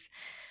 boundaries.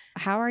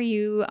 How are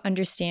you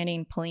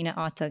understanding pulling it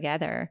all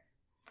together?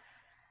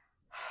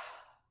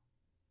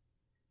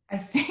 I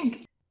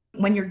think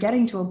when you're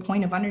getting to a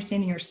point of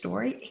understanding your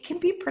story, it can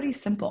be pretty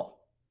simple.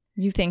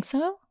 You think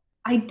so?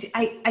 I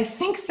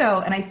think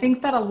so. And I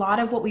think that a lot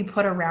of what we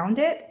put around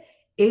it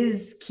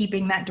is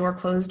keeping that door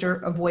closed or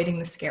avoiding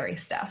the scary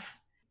stuff.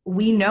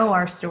 We know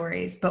our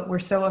stories, but we're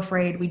so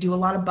afraid. We do a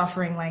lot of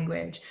buffering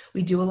language.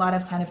 We do a lot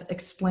of kind of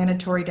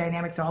explanatory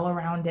dynamics all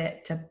around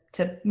it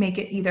to make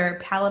it either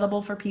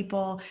palatable for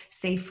people,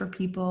 safe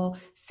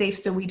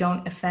so we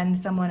don't offend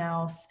someone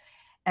else.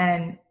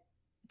 And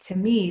to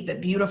me, the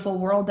beautiful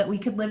world that we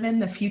could live in,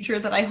 the future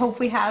that I hope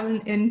we have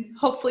in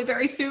hopefully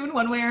very soon,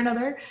 one way or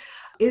another,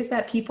 is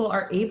that people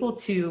are able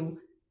to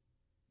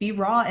be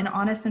raw and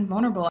honest and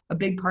vulnerable. A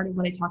big part of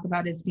what I talk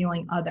about is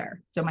feeling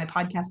other. So my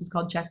podcast is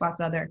called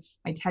Checkbox Other.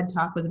 My TED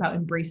Talk was about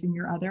embracing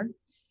your other.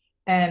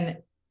 And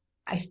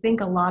I think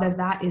a lot of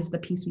that is the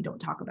piece we don't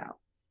talk about.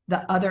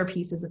 The other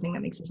piece is the thing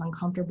that makes us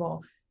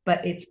uncomfortable,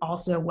 but it's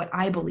also what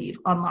I believe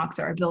unlocks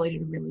our ability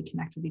to really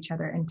connect with each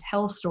other and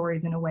tell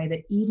stories in a way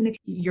that even if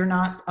you're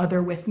not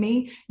other with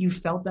me, you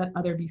felt that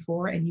other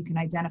before, and you can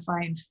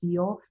identify and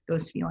feel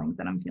those feelings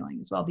that I'm feeling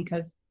as well,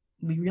 because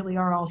we really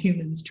are all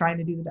humans trying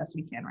to do the best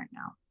we can right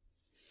now.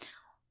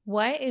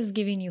 What is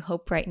giving you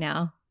hope right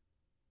now?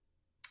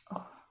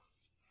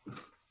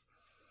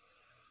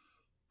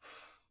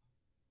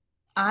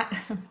 I'm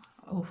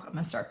going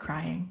to start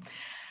crying.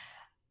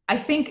 I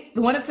think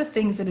one of the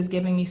things that is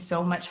giving me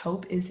so much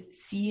hope is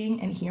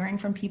seeing and hearing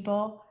from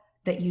people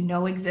that you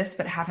know exist,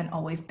 but haven't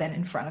always been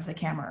in front of the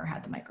camera or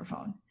had the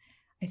microphone.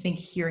 I think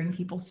hearing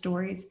people's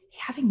stories,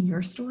 having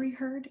your story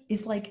heard,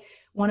 is like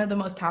one of the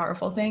most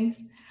powerful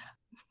things.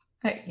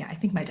 I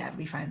think my dad would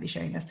be fine with me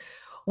sharing this.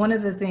 One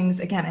of the things,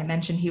 again, I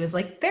mentioned, he was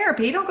like,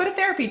 therapy, don't go to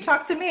therapy,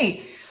 talk to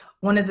me.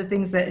 One of the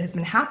things that has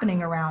been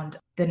happening around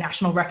the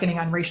national reckoning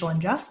on racial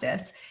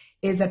injustice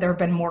is that there have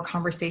been more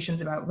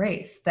conversations about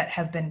race that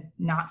have been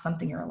not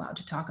something you're allowed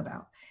to talk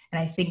about. And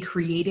I think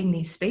creating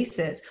these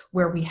spaces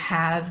where we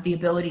have the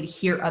ability to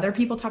hear other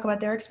people talk about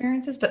their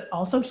experiences, but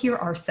also hear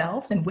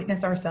ourselves and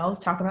witness ourselves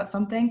talk about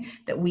something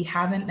that we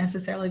haven't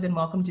necessarily been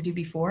welcome to do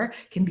before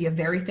can be a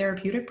very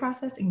therapeutic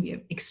process and be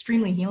an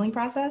extremely healing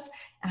process.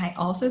 And I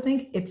also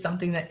think it's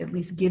something that at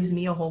least gives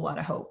me a whole lot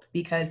of hope,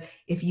 because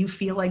if you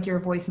feel like your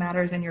voice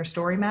matters and your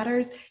story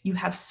matters, you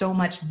have so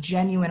much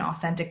genuine,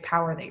 authentic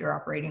power that you're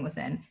operating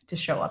within to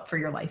show up for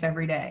your life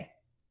every day.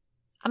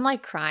 I'm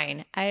like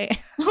crying. I'm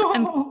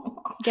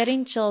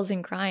getting chills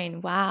and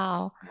crying.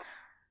 Wow.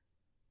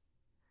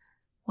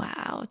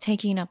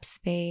 Taking up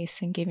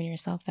space and giving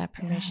yourself that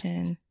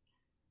permission.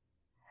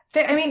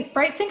 I mean,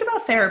 right? Think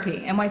about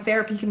therapy and why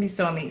therapy can be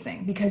so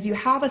amazing, because you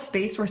have a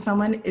space where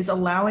someone is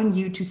allowing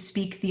you to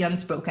speak the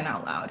unspoken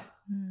out loud.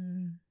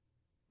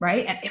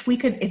 Right? And if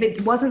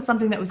it wasn't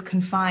something that was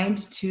confined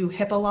to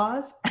HIPAA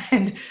laws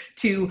and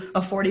to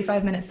a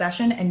 45-minute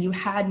session, and you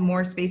had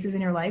more spaces in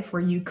your life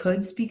where you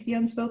could speak the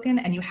unspoken,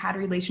 and you had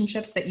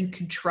relationships that you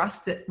could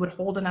trust that would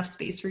hold enough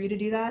space for you to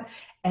do that,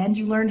 and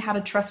you learned how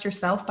to trust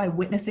yourself by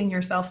witnessing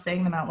yourself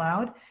saying them out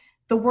loud,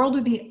 the world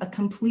would be a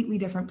completely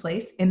different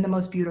place in the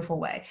most beautiful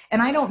way. And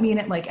I don't mean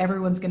it like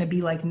everyone's going to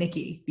be like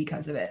Nikki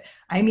because of it.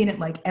 I mean it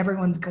like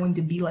everyone's going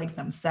to be like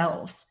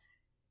themselves,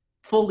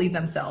 fully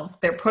themselves.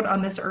 They're put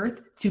on this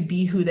earth to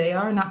be who they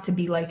are, not to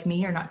be like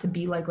me or not to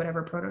be like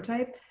whatever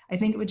prototype. I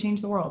think it would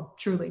change the world,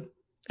 truly.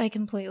 I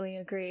completely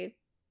agree.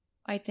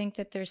 I think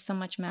that there's so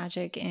much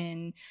magic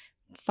in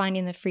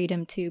finding the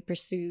freedom to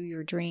pursue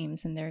your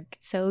dreams, and they're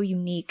so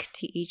unique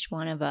to each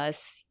one of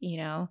us, you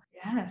know?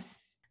 Yes.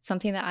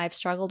 Something that I've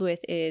struggled with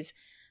is,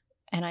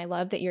 and I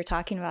love that you're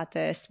talking about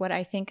this, what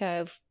I think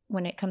of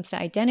when it comes to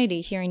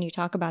identity, hearing you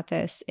talk about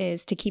this,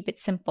 is to keep it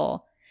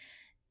simple.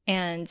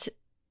 And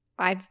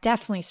I've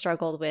definitely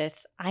struggled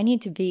with, I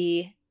need to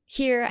be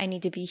here, I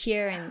need to be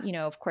here. And, you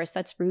know, of course,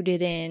 that's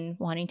rooted in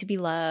wanting to be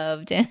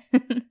loved and,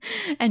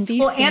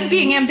 be seen. And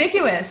being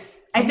ambiguous.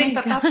 I think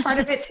that's part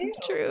of it too.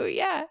 True.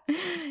 Yeah.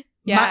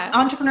 Yeah.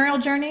 My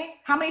entrepreneurial journey.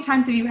 How many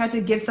times have you had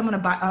to give someone a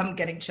bio? I'm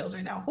getting chills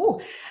right now. Ooh.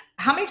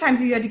 How many times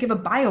have you had to give a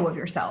bio of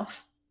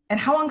yourself? And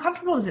how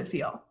uncomfortable does it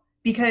feel?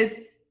 Because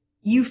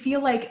you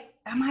feel like,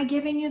 am I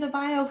giving you the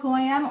bio of who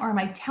I am? Or am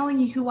I telling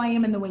you who I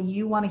am in the way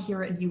you want to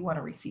hear it and you want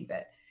to receive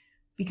it?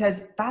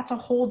 Because that's a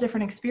whole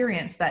different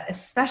experience, that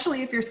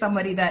especially if you're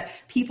somebody that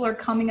people are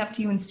coming up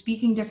to you and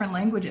speaking different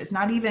languages,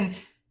 not even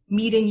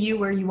meeting you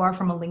where you are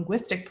from a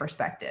linguistic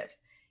perspective.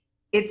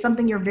 It's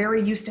something you're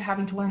very used to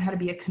having to learn how to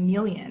be a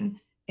chameleon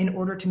in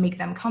order to make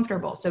them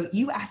comfortable. So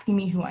you asking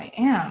me who I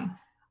am,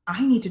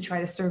 I need to try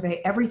to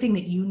survey everything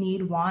that you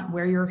need, want,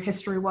 where your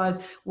history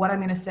was, what I'm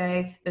going to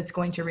say that's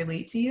going to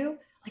relate to you.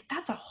 Like,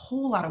 that's a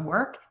whole lot of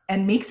work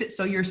and makes it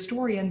so your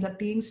story ends up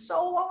being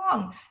so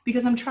long,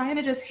 because I'm trying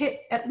to just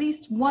hit at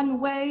least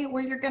one way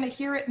where you're going to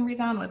hear it and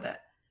resound with it.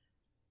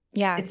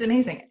 Yeah. It's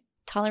amazing.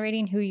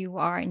 Tolerating who you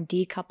are and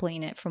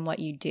decoupling it from what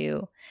you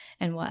do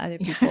and what other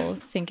people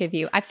think of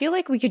you. I feel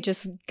like we could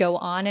just go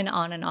on and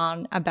on and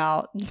on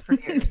about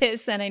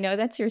this. And I know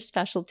that's your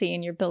specialty,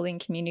 and you're building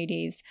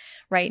communities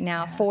right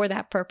now for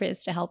that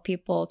purpose, to help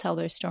people tell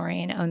their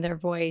story and own their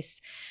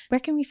voice. Where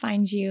can we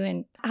find you,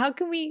 and how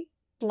can we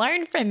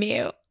learn from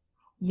you?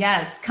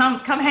 Yes, come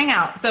hang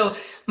out. So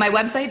my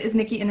website is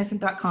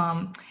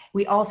nikkiinnocent.com.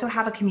 We also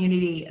have a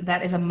community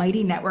that is a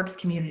Mighty Networks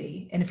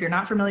community. And if you're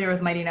not familiar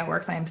with Mighty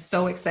Networks, I am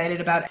so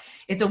excited about it.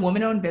 It's a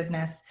woman-owned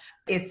business.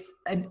 It's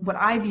what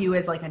I view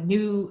as like a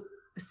new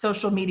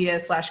social media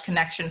 /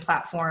 connection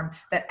platform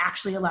that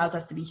actually allows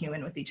us to be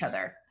human with each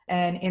other.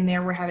 And in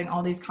there, we're having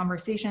all these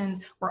conversations.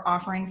 We're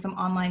offering some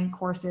online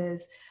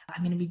courses.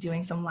 I'm going to be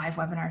doing some live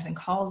webinars and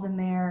calls in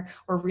there.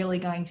 We're really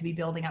going to be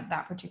building up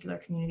that particular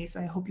community. So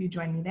I hope you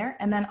join me there.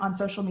 And then on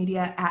social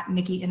media at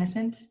Nikki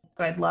Innocent.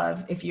 So I'd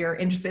love, if you're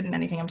interested in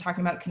anything I'm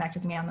talking about, connect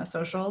with me on the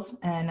socials.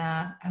 And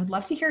I would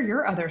love to hear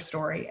your other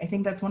story. I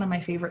think that's one of my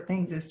favorite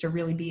things, is to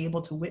really be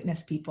able to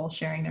witness people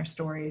sharing their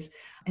stories,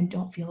 and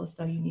don't feel as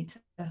though you need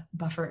to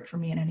buffer it for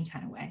me in any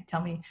kind of way.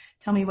 Tell me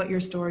what your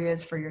story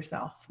is for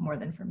yourself more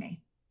than for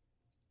me.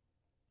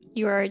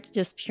 You are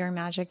just pure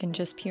magic and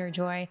just pure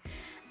joy.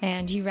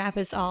 And you wrap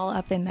us all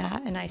up in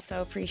that. And I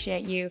so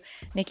appreciate you.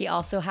 Nikki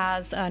also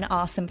has an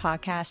awesome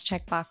podcast,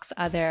 Checkbox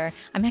Other.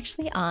 I'm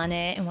actually on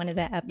it in one of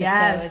the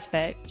episodes,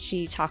 but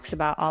she talks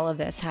about all of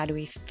this. How do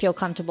we feel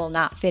comfortable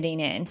not fitting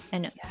in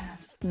and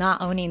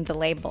not owning the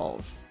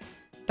labels,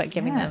 but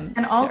giving them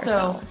and to also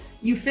ourselves.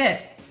 You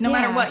fit. No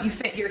matter what, you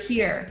fit. You're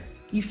here.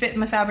 You fit in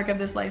the fabric of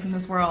this life, in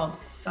this world.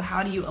 So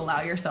how do you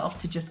allow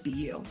yourself to just be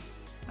you?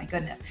 My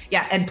goodness.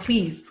 Yeah. And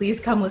please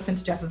come listen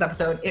to Jess's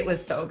episode. It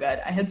was so good.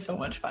 I had so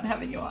much fun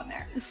having you on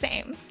there.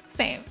 Same.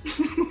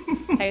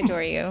 I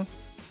adore you.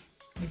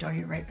 I adore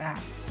you right back.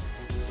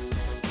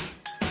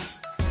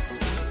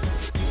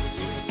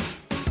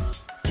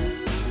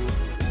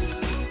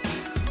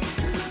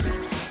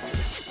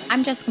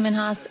 I'm Jessica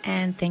Minhas,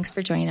 and thanks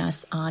for joining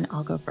us on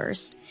I'll Go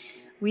First.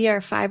 We are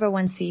a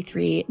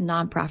 501c3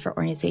 nonprofit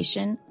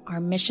organization. Our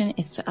mission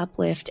is to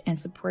uplift and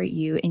support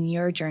you in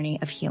your journey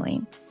of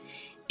healing.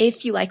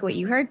 If you like what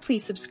you heard,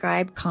 please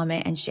subscribe,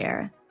 comment, and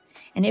share.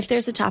 And if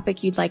there's a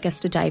topic you'd like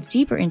us to dive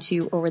deeper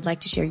into, or would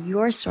like to share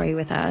your story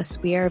with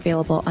us, we are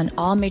available on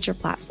all major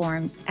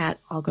platforms at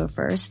I'll Go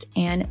First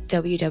and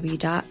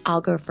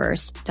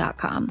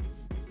www.illgofirst.com.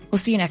 We'll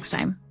see you next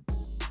time.